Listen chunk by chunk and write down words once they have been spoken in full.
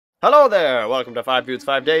Hello there! Welcome to 5 Dudes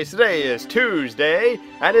 5 Days. Today is Tuesday,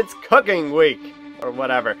 and it's cooking week, or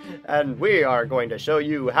whatever. And we are going to show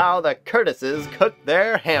you how the Curtises cook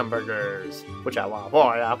their hamburgers. Which I love.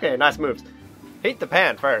 Oh yeah, okay, nice moves. Heat the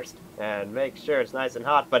pan first, and make sure it's nice and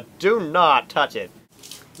hot, but do not touch it.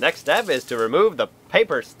 Next step is to remove the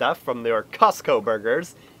paper stuff from your Costco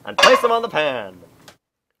Burgers, and place them on the pan.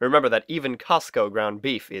 Remember that even Costco ground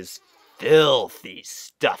beef is filthy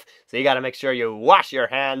stuff, so you gotta make sure you wash your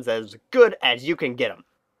hands as good as you can get them.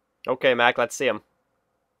 Okay, Mac, let's see them.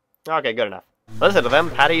 Okay, good enough. Listen to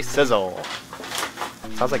them patties sizzle.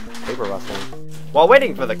 Sounds like paper rustling. While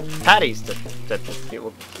waiting for the patties to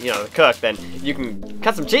cook, then you can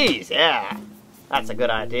cut some cheese. Yeah, that's a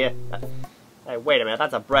good idea. Hey, wait a minute,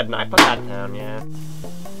 that's a bread knife. Put that down, yeah.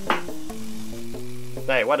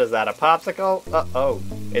 Hey, what is that, a popsicle? Oh,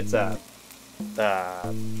 it's a...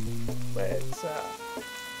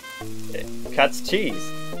 it cuts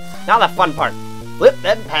cheese. Now the fun part. Flip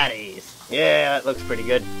them patties. Yeah, that looks pretty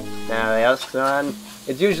good. Now the other one.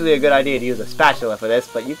 It's usually a good idea to use a spatula for this,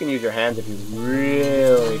 but you can use your hands if you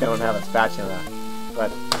really don't have a spatula.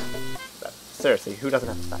 But seriously, who doesn't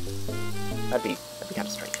have a spatula? That'd be kind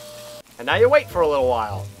of strange. And now you wait for a little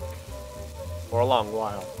while. Or a long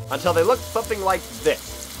while. Until they look something like this.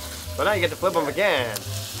 So now you get to flip them again.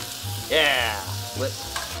 Yeah. Flip.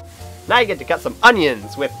 Now you get to cut some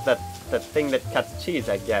onions with the thing that cuts cheese,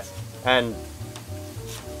 I guess. And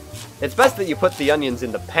it's best that you put the onions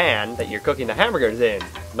in the pan that you're cooking the hamburgers in.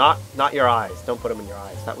 Not your eyes. Don't put them in your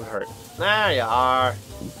eyes. That would hurt. There you are.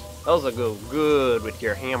 Those will go good with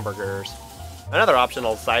your hamburgers. Another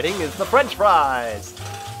optional sighting is the French fries.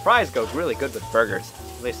 Fries go really good with burgers.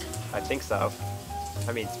 At least, I think so.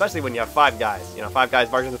 I mean, especially when you have Five Guys. You know, Five Guys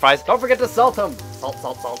burgers and fries. Don't forget to salt them. Salt,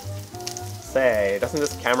 salt, salt. Say, doesn't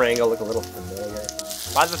this camera angle look a little familiar?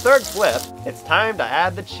 By the third flip, it's time to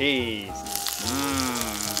add the cheese.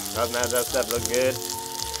 Doesn't that stuff look good?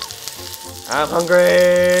 I'm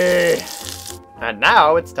hungry! And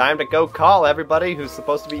now it's time to go call everybody who's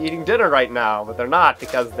supposed to be eating dinner right now, but they're not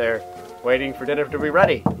because they're waiting for dinner to be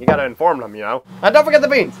ready. You gotta inform them, you know? And don't forget the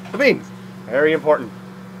beans! The beans! Very important.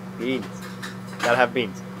 Beans. Gotta have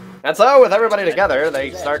beans. And so, with everybody together,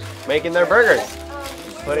 they start making their burgers.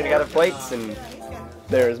 Putting together plates, and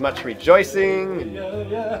there's much rejoicing. Take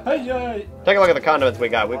a look at the condiments we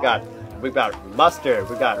got. We've got mustard,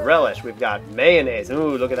 we've got relish, we've got mayonnaise.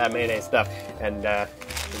 Ooh, look at that mayonnaise stuff. And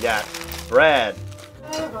we got bread.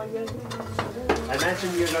 I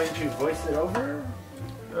imagine you're going to voice it over?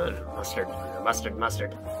 Mustard. That's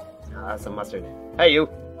some mustard. Hey, you.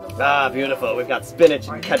 Ah, beautiful. We've got spinach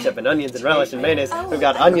and ketchup and onions and relish and mayonnaise. We've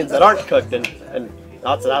got onions that aren't cooked and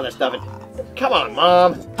lots of other stuff. Come on,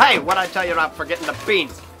 Mom. Hey, what'd I tell you about forgetting the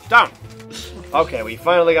beans? Don't. Okay, we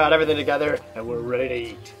finally got everything together, and we're ready to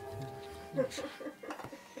eat.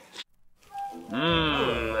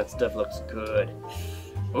 That stuff looks good.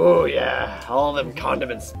 Oh, yeah. All them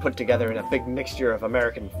condiments put together in a big mixture of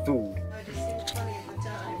American food.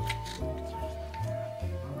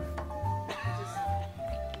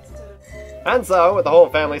 And so, with the whole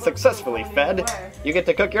family successfully fed, you get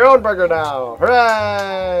to cook your own burger now!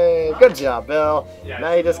 Hooray! Good job, Bill.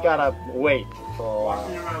 Now you just gotta wait for a while.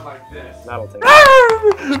 Walking around like this. That'll take a while.